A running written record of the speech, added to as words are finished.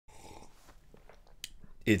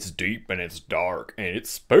It's deep and it's dark and it's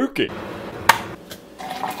spooky.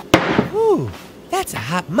 Ooh, that's a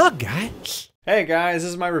hot mug, guy. Hey guys,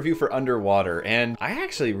 this is my review for Underwater, and I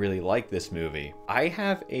actually really like this movie. I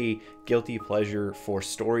have a guilty pleasure for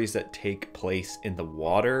stories that take place in the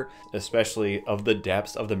water, especially of the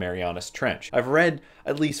depths of the Marianas Trench. I've read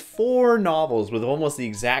at least 4 novels with almost the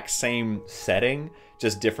exact same setting,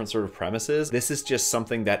 just different sort of premises. This is just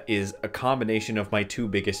something that is a combination of my 2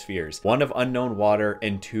 biggest fears. 1 of unknown water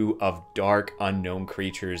and 2 of dark, unknown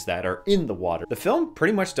creatures that are in the water. The film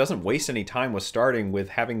pretty much doesn't waste any time with starting with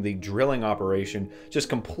having the drilling operation just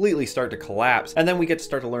completely start to collapse. And then we get to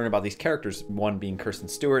start to learn about these characters, one being Kristen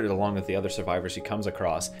Stewart along with the other survivors she comes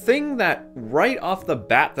across. Thing that right off the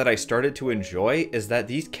bat that I started to enjoy is that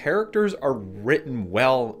these characters are written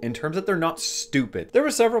well in terms that they're not stupid. There were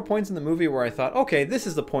several points in the movie where I thought, okay, this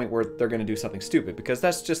is the point where they're going to do something stupid because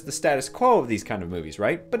that's just the status quo of these kind of movies,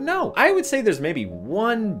 right? But no, I would say there's maybe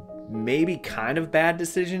one kind of bad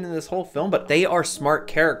decision in this whole film, but they are smart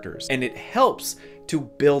characters and it helps to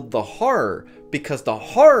build the horror because the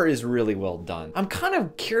horror is really well done. I'm kind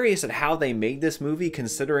of curious at how they made this movie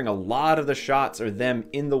considering a lot of the shots are them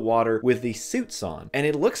in the water with these suits on. And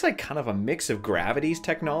it looks like kind of a mix of Gravity's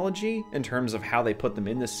technology in terms of how they put them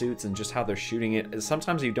in the suits and just how they're shooting it.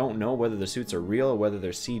 Sometimes you don't know whether the suits are real or whether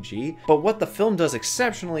they're CG. But what the film does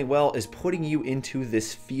exceptionally well is putting you into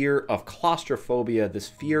this fear of claustrophobia, this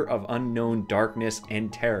fear of unknown darkness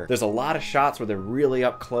and terror. There's a lot of shots where they're really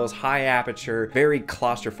up close, high aperture, very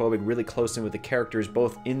claustrophobic, really close in with the characters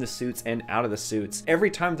both in the suits and out of the suits.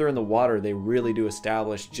 Every time they're in the water, they really do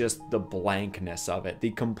establish just the blankness of it,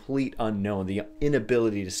 the complete unknown, the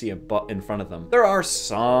inability to see a butt in front of them. There are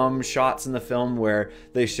some shots in the film where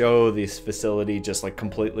they show this facility just like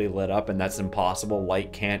completely lit up, and that's impossible.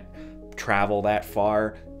 Light can't travel that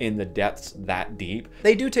far in the depths that deep.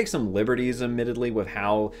 They do take some liberties, admittedly, with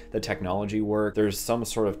how the technology works. There's some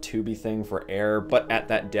sort of tubey thing for air, but at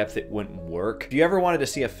that depth it wouldn't work. If you ever wanted to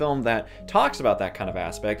see a film that talks about that kind of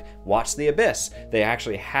aspect, watch The Abyss. They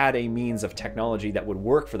actually had a means of technology that would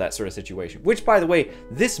work for that sort of situation, which, by the way,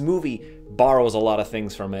 this movie borrows a lot of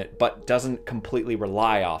things from it, but doesn't completely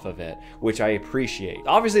rely off of it, which I appreciate.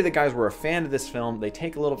 Obviously, the guys were a fan of this film. They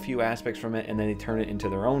take a little few aspects from it, and then they turn it into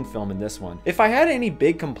their own film in this one. If I had any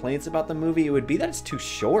big complaints about the movie, it would be that it's too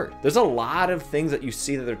short. There's a lot of things that you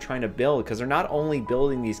see that they're trying to build, because they're not only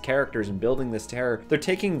building these characters and building this terror, they're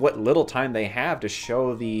taking what little time they have to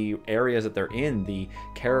show the areas that they're in, the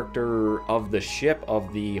character of the ship,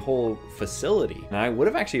 of the whole facility. And I would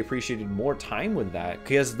have actually appreciated more time with that,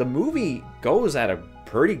 because the movie goes at a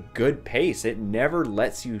pretty good pace. It never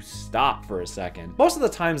lets you stop for a second. Most of the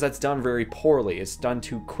times that's done very poorly. It's done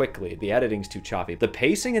too quickly. The editing's too choppy. The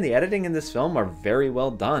pacing and the editing in this film are very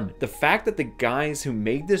well done. The fact that the guys who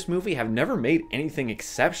made this movie have never made anything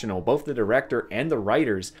exceptional, both the director and the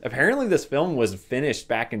writers. Apparently this film was finished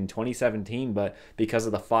back in 2017, but because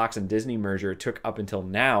of the Fox and Disney merger, it took up until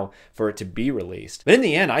now for it to be released. But in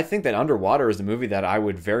the end, I think that Underwater is a movie that I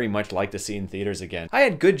would very much like to see in theaters again. I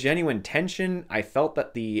had good, genuine tension. I felt that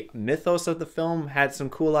the mythos of the film had some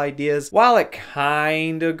cool ideas. While it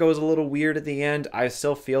kind of goes a little weird at the end, I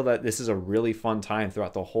still feel that this is a really fun time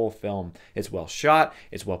throughout the whole film. It's well shot,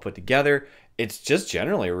 it's well put together, it's just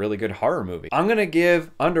generally a really good horror movie. I'm gonna give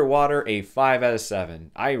Underwater a 5 out of 7.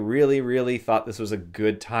 I really thought this was a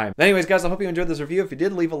good time. Anyways, guys, I hope you enjoyed this review. If you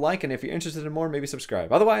did, leave a like, and if you're interested in more, maybe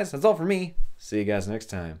subscribe. Otherwise, that's all for me. See you guys next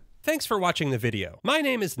time. Thanks for watching the video. My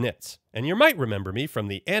name is Nitz, and you might remember me from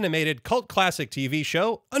the animated cult classic TV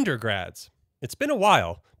show Undergrads. It's been a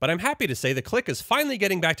while, but I'm happy to say the Clique is finally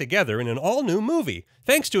getting back together in an all-new movie,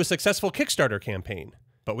 thanks to a successful Kickstarter campaign.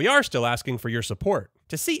 But we are still asking for your support.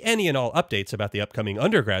 To see any and all updates about the upcoming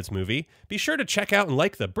Undergrads movie, be sure to check out and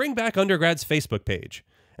like the Bring Back Undergrads Facebook page.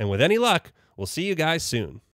 And with any luck, we'll see you guys soon.